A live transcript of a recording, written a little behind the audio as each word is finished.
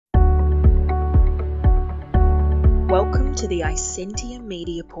to the Isentia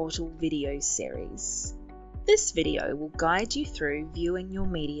Mediaportal video series. This video will guide you through viewing your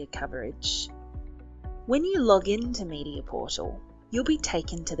media coverage. When you log into Mediaportal, you'll be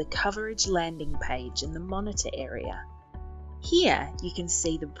taken to the coverage landing page in the monitor area. Here you can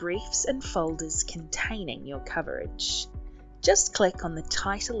see the briefs and folders containing your coverage. Just click on the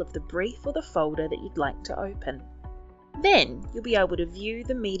title of the brief or the folder that you'd like to open. Then you'll be able to view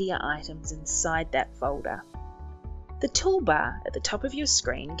the media items inside that folder. The toolbar at the top of your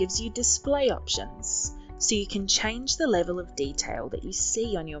screen gives you display options, so you can change the level of detail that you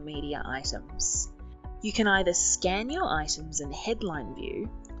see on your media items. You can either scan your items in headline view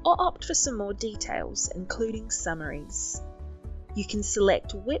or opt for some more details, including summaries. You can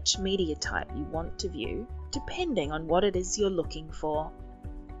select which media type you want to view, depending on what it is you're looking for.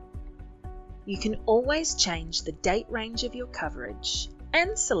 You can always change the date range of your coverage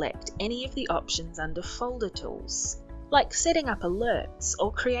and select any of the options under folder tools, like setting up alerts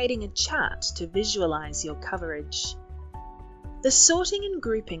or creating a chart to visualize your coverage. The sorting and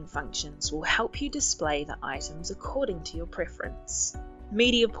grouping functions will help you display the items according to your preference.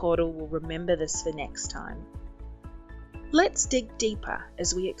 Mediaportal will remember this for next time. Let's dig deeper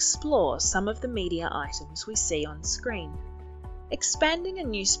as we explore some of the media items we see on screen. Expanding a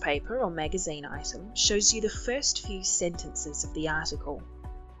newspaper or magazine item shows you the first few sentences of the article.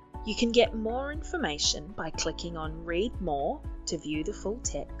 You can get more information by clicking on Read More to view the full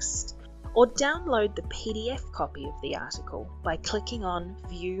text, or download the PDF copy of the article by clicking on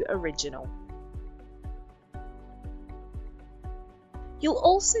View Original. You'll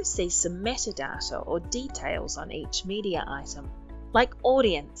also see some metadata or details on each media item, like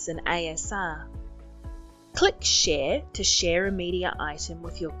audience and ASR. Click Share to share a media item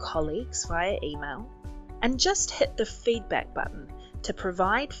with your colleagues via email, and just hit the Feedback button to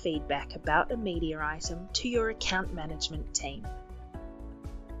provide feedback about a media item to your account management team.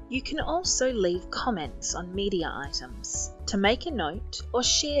 You can also leave comments on media items to make a note or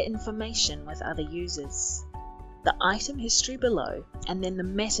share information with other users. The item history below and then the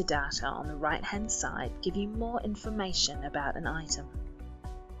metadata on the right-hand side give you more information about an item.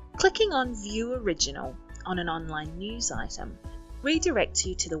 Clicking on View Original on an online news item redirects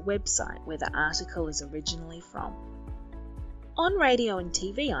you to the website where the article is originally from. On radio and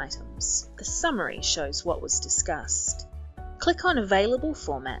TV items, the summary shows what was discussed. Click on Available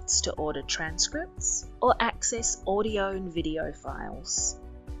Formats to order transcripts or access audio and video files.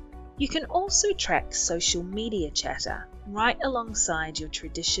 You can also track social media chatter right alongside your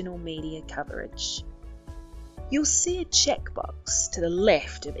traditional media coverage. You'll see a checkbox to the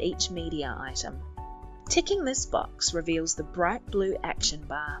left of each media item. Ticking this box reveals the bright blue action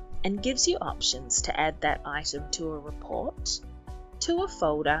bar and gives you options to add that item to a report, to a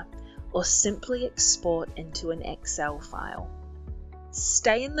folder, or simply export into an Excel file.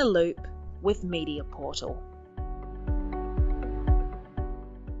 Stay in the loop with Mediaportal.